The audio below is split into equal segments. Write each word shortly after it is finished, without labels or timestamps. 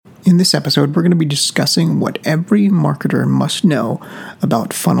In this episode, we're going to be discussing what every marketer must know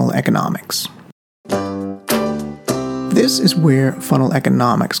about funnel economics. This is where funnel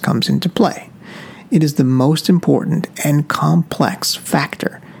economics comes into play. It is the most important and complex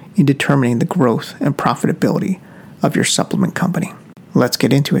factor in determining the growth and profitability of your supplement company. Let's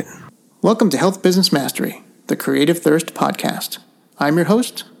get into it. Welcome to Health Business Mastery, the Creative Thirst podcast. I'm your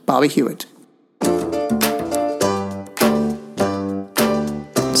host, Bobby Hewitt.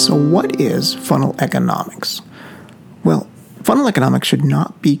 So what is funnel economics? Well, funnel economics should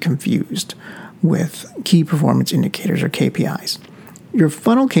not be confused with key performance indicators or KPIs. Your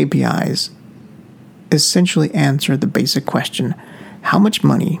funnel KPIs essentially answer the basic question, how much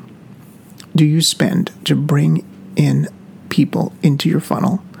money do you spend to bring in people into your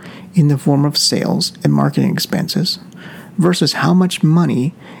funnel in the form of sales and marketing expenses versus how much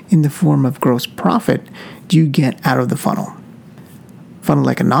money in the form of gross profit do you get out of the funnel?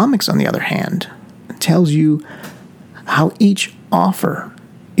 Funnel economics, on the other hand, tells you how each offer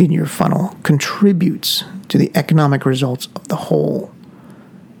in your funnel contributes to the economic results of the whole.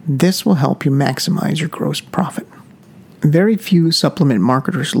 This will help you maximize your gross profit. Very few supplement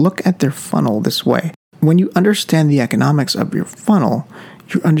marketers look at their funnel this way. When you understand the economics of your funnel,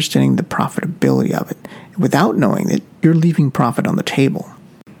 you're understanding the profitability of it. Without knowing it, you're leaving profit on the table.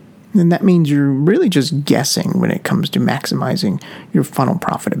 And that means you're really just guessing when it comes to maximizing your funnel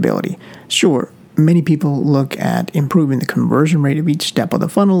profitability. Sure, many people look at improving the conversion rate of each step of the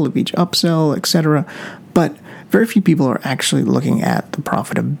funnel, of each upsell, etc. But very few people are actually looking at the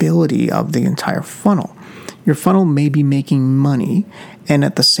profitability of the entire funnel. Your funnel may be making money, and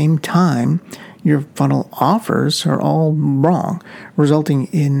at the same time, your funnel offers are all wrong, resulting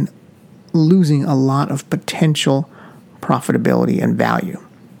in losing a lot of potential profitability and value.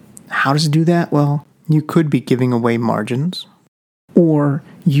 How does it do that? Well, you could be giving away margins, or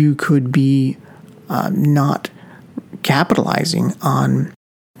you could be not capitalizing on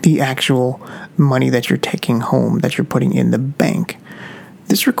the actual money that you're taking home, that you're putting in the bank.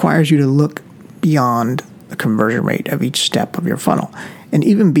 This requires you to look beyond the conversion rate of each step of your funnel, and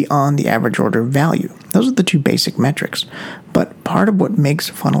even beyond the average order value. Those are the two basic metrics. But part of what makes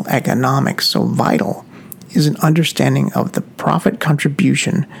funnel economics so vital is an understanding of the profit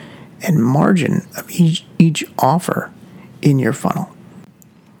contribution and margin of each offer in your funnel.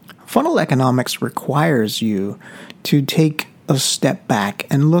 Funnel economics requires you to take a step back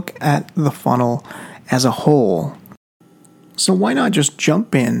and look at the funnel as a whole. So why not just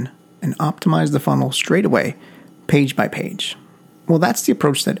jump in and optimize the funnel straight away, page by page? Well, that's the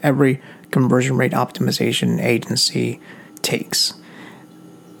approach that every conversion rate optimization agency takes.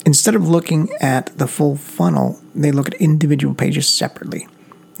 Instead of looking at the full funnel, they look at individual pages separately.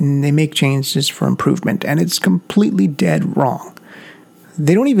 And they make changes for improvement, and it's completely dead wrong.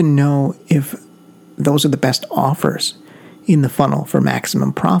 They don't even know if those are the best offers in the funnel for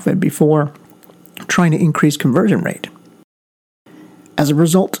maximum profit before trying to increase conversion rate. As a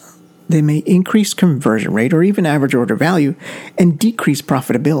result, they may increase conversion rate or even average order value and decrease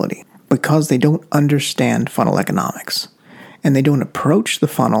profitability because they don't understand funnel economics, and they don't approach the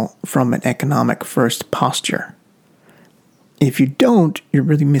funnel from an economic first posture. If you don't, you're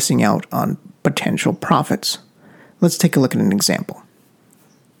really missing out on potential profits. Let's take a look at an example.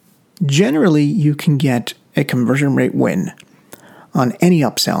 Generally, you can get a conversion rate win on any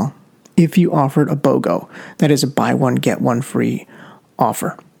upsell if you offered a BOGO, that is a buy one, get one free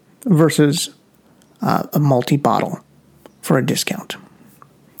offer, versus a multi-bottle for a discount.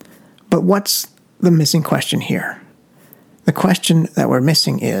 But what's the missing question here? The question that we're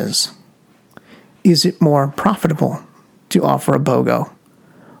missing is it more profitable to offer a BOGO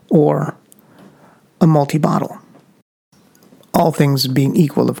or a multi-bottle? All things being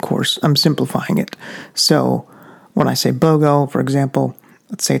equal, of course, I'm simplifying it. So when I say BOGO, for example,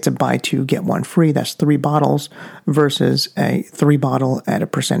 let's say it's a buy two, get one free, that's 3 bottles versus a 3 bottle at a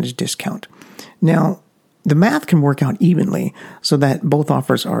percentage discount. Now, the math can work out evenly so that both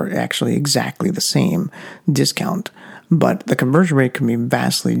offers are actually exactly the same discount, but the conversion rate can be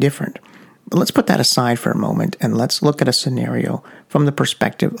vastly different. But let's put that aside for a moment and let's look at a scenario from the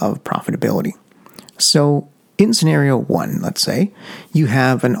perspective of profitability. So in scenario 1, let's say, you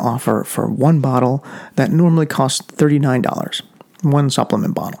have an offer for 1 bottle that normally costs $39, 1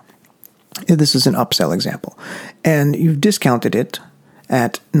 supplement bottle. This is an upsell example. And you've discounted it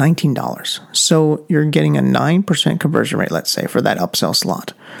at $19. So you're getting a 9% conversion rate, let's say, for that upsell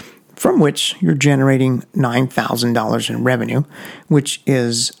slot, from which you're generating $9,000 in revenue, which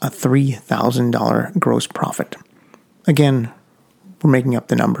is a $3,000 gross profit. Again, we're making up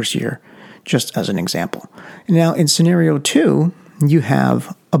the numbers here just as an example. Now, in scenario 2, you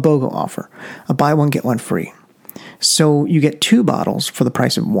have a BOGO offer, a buy one, get one free. So you get 2 bottles for the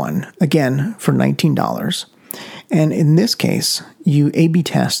price of one, again, for $19. And in this case, you A/B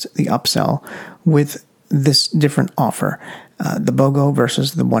test the upsell with this different offer, the BOGO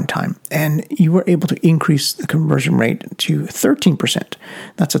versus the one-time. And you were able to increase the conversion rate to 13%.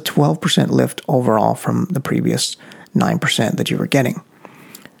 That's a 12% lift overall from the previous 9% that you were getting.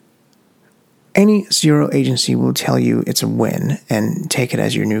 Any zero agency will tell you it's a win and take it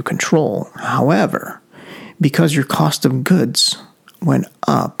as your new control. However, because your cost of goods went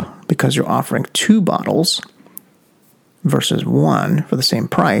up because you're offering 2 bottles versus 1 for the same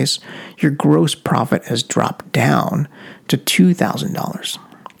price, your gross profit has dropped down to $2,000.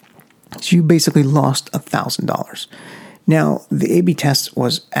 So you basically lost $1,000. Now, the A/B test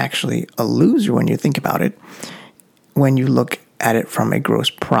was actually a loser when you think about it, when you look at it from a gross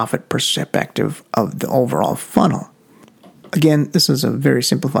profit perspective of the overall funnel. Again, this is a very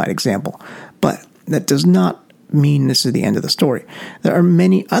simplified example, but that does not mean this is the end of the story. There are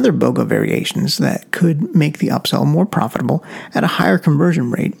many other BOGO variations that could make the upsell more profitable at a higher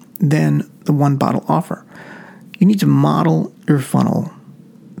conversion rate than the 1 bottle offer. You need to model your funnel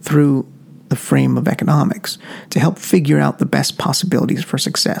through the frame of economics to help figure out the best possibilities for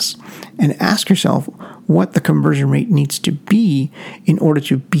success, and ask yourself what the conversion rate needs to be in order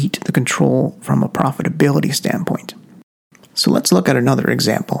to beat the control from a profitability standpoint. So let's look at another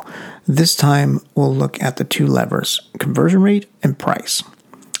example. This time we'll look at the 2 levers, conversion rate and price.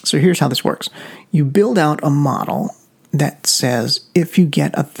 So here's how this works. You build out a model that says if you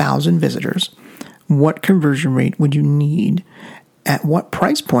get 1,000 visitors, what conversion rate would you need at what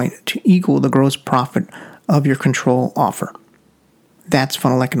price point to equal the gross profit of your control offer? That's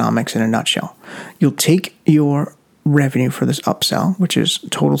funnel economics in a nutshell. You'll take your revenue for this upsell, which is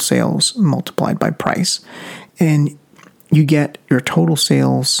total sales multiplied by price, and you get your total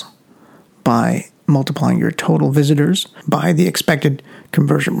sales by multiplying your total visitors by the expected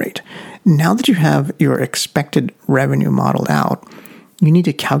conversion rate. Now that you have your expected revenue modeled out, you need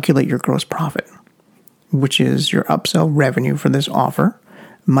to calculate your gross profit, which is your upsell revenue for this offer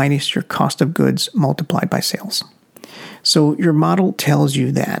minus your cost of goods multiplied by sales. So your model tells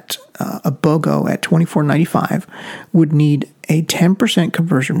you that a BOGO at $24.95 would need a 10%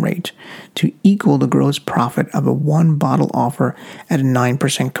 conversion rate to equal the gross profit of a 1 bottle offer at a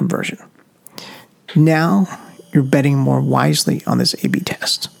 9% conversion. Now you're betting more wisely on this A/B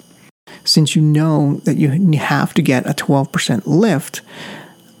test. Since you know that you have to get a 12% lift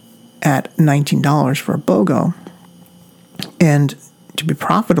at $19 for a BOGO, and to be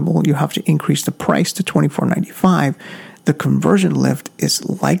profitable, you have to increase the price to $24.95. The conversion lift is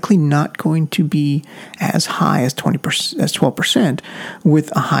likely not going to be as high as 12%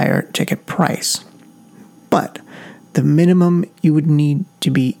 with a higher ticket price. But the minimum you would need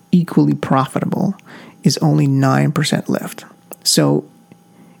to be equally profitable is only 9% lift. So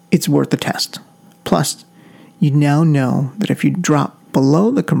it's worth the test. Plus, you now know that if you drop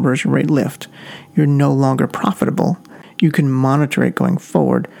below the conversion rate lift, you're no longer profitable. You can monitor it going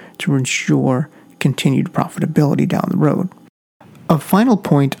forward to ensure continued profitability down the road. A final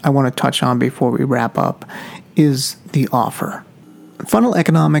point I want to touch on before we wrap up is the offer. Funnel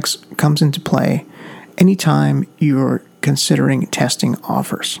economics comes into play anytime you're considering testing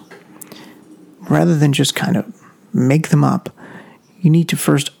offers. Rather than just kind of make them up, you need to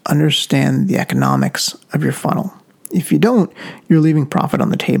first understand the economics of your funnel. If you don't, you're leaving profit on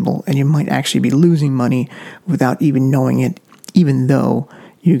the table, and you might actually be losing money without even knowing it, even though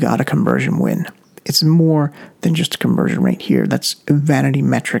you got a conversion win. It's more than just a conversion rate here. That's a vanity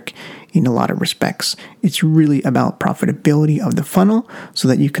metric in a lot of respects. It's really about profitability of the funnel so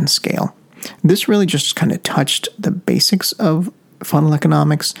that you can scale. This really just kind of touched the basics of funnel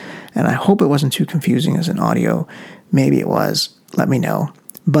economics, and I hope it wasn't too confusing as an audio. Maybe it was. Let me know.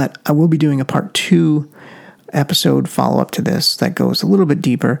 But I will be doing a part 2 episode follow-up to this that goes a little bit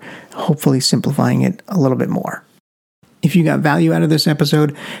deeper, hopefully simplifying it a little bit more. If you got value out of this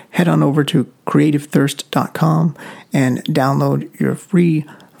episode, head on over to creativethirst.com and download your free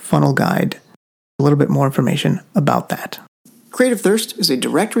funnel guide. A little bit more information about that. Creative Thirst is a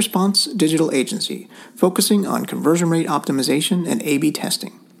direct response digital agency focusing on conversion rate optimization and A/B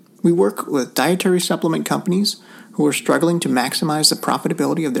testing. We work with dietary supplement companies who are struggling to maximize the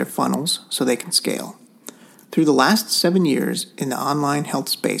profitability of their funnels so they can scale. Through the last 7 years in the online health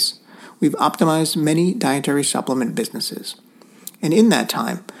space, we've optimized many dietary supplement businesses. And in that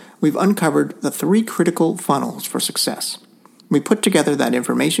time, we've uncovered the 3 critical funnels for success. We put together that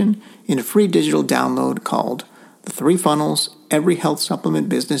information in a free digital download called The 3 Funnels Every Health Supplement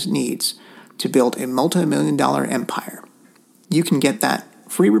Business Needs to Build a Multi-million-dollar Empire. You can get that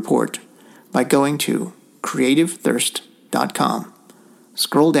free report by going to creativethirst.com.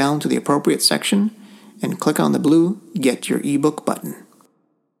 Scroll down to the appropriate section and click on the blue Get Your ebook button.